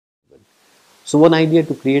So one idea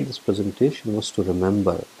to create this presentation was to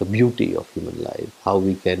remember the beauty of human life, how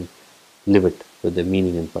we can live it with the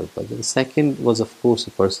meaning and purpose. And second was, of course,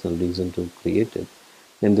 a personal reason to create it.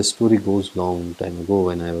 And the story goes long time ago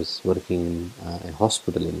when I was working in a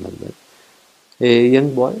hospital in London. A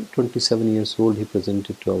young boy, 27 years old, he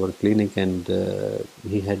presented to our clinic, and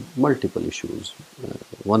he had multiple issues.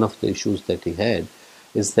 One of the issues that he had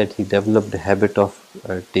is that he developed a habit of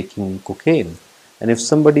taking cocaine. And if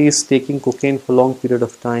somebody is taking cocaine for a long period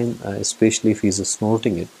of time, especially if he's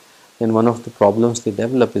snorting it, then one of the problems they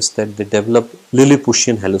develop is that they develop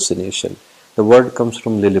Lilliputian hallucination. The word comes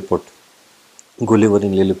from Lilliput. Gulliver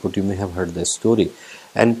in Lilliput, you may have heard this story.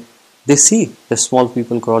 And they see the small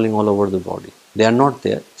people crawling all over the body. They are not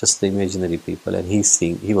there, just the imaginary people, and he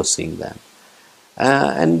was seeing them.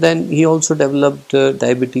 And then he also developed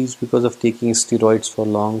diabetes because of taking steroids for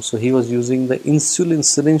long. So he was using the insulin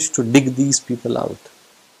syringe to dig these people out.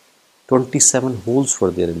 27 holes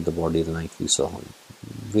were there in the body the night we saw him.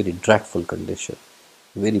 Very dreadful condition,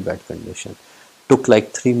 very bad condition. Took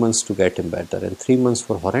like 3 months to get him better, and 3 months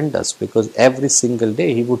were horrendous because every single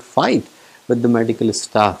day he would fight with the medical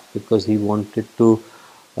staff because he wanted to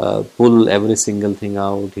pull every single thing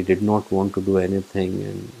out. He did not want to do anything,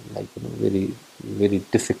 and very, very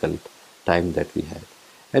difficult time that we had.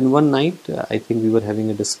 And one night, I think we were having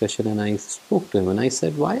a discussion, and I spoke to him and I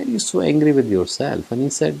said, "Why are you so angry with yourself?" And he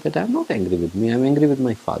said that I'm not angry with me, I'm angry with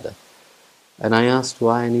my father. And I asked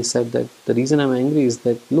why, and he said that the reason I'm angry is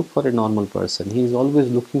that look for a normal person. He's always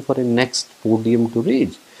looking for a next podium to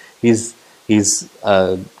reach. He's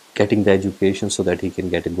getting the education so that he can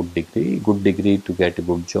get a good degree to get a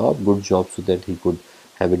good job so that he could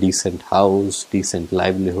have a decent house, decent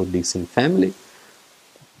livelihood, decent family.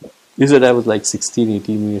 He said I was like 16,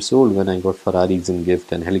 18 years old when I got Ferraris in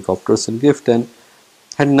gift and helicopters in gift and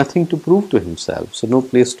had nothing to prove to himself. So no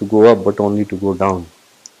place to go up but only to go down.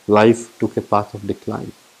 Life took a path of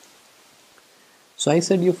decline. So I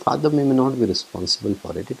said, your father may not be responsible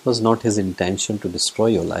for it. It was not his intention to destroy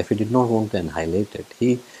your life. He did not want to annihilate it.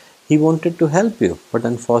 He wanted to help you, but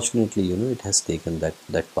unfortunately, it has taken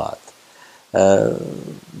that path.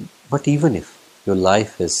 But even if your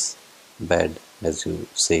life is bad, as you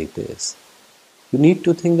say it is, you need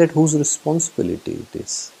to think that whose responsibility it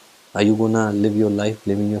is. Are you going to live your life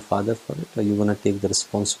blaming your father for it? Or are you going to take the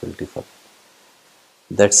responsibility for it?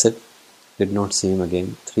 That's it. Did not see him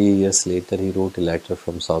again. 3 years later, he wrote a letter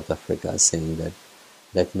from South Africa saying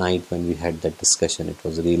that night when we had that discussion, it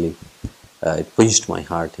was really, it pinched my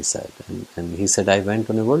heart, he said. And he said, I went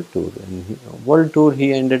on a world tour. And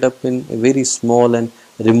he ended up in a very small and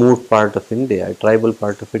remote part of India, a tribal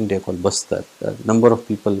part of India called Bastar. A number of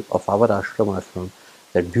people of our ashram are from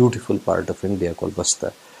that beautiful part of India called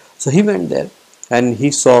Bastar. So he went there and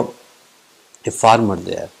he saw a farmer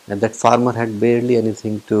there, and that farmer had barely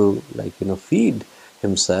anything to feed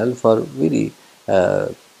himself, or very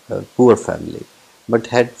poor family, but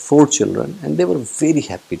had 4 children, and they were very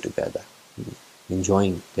happy together,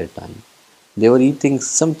 enjoying their time. They were eating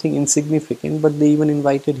something insignificant, but they even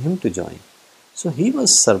invited him to join. So he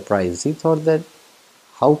was surprised. He thought that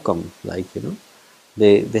how come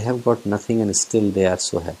they have got nothing and still they are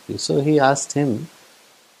so happy. So he asked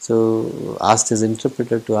his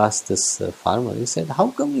interpreter to ask this farmer. He said, how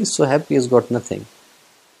come he's so happy he's got nothing?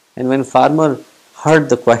 And when farmer heard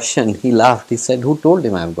the question, he laughed. He said, who told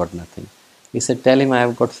him I have got nothing? He said, tell him I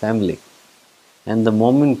have got family. And the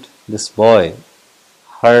moment this boy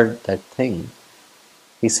heard that thing,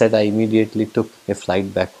 he said, I immediately took a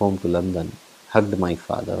flight back home to London, hugged my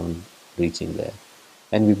father on reaching there,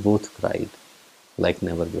 and we both cried like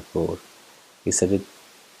never before. He said, it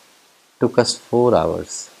took us 4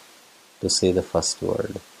 hours to say the first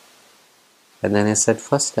word. And then I said,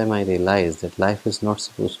 first time I realized that life is not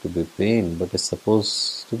supposed to be pain, but it's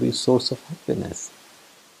supposed to be a source of happiness.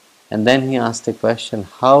 And then he asked a question,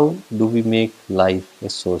 how do we make life a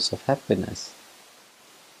source of happiness?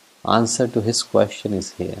 Answer to his question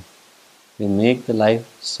is here. We make the life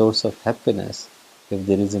source of happiness if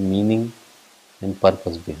there is a meaning and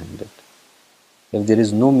purpose behind it. If there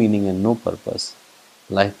is no meaning and no purpose,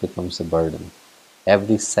 life becomes a burden.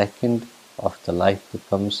 Every second of the life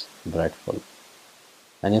becomes dreadful.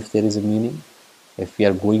 And if there is a meaning, if we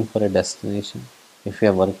are going for a destination, if we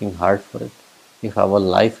are working hard for it, if our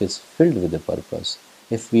life is filled with a purpose,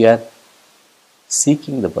 if we are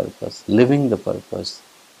seeking the purpose, living the purpose,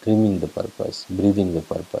 dreaming the purpose, breathing the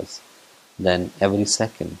purpose, then every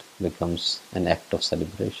second becomes an act of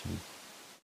celebration.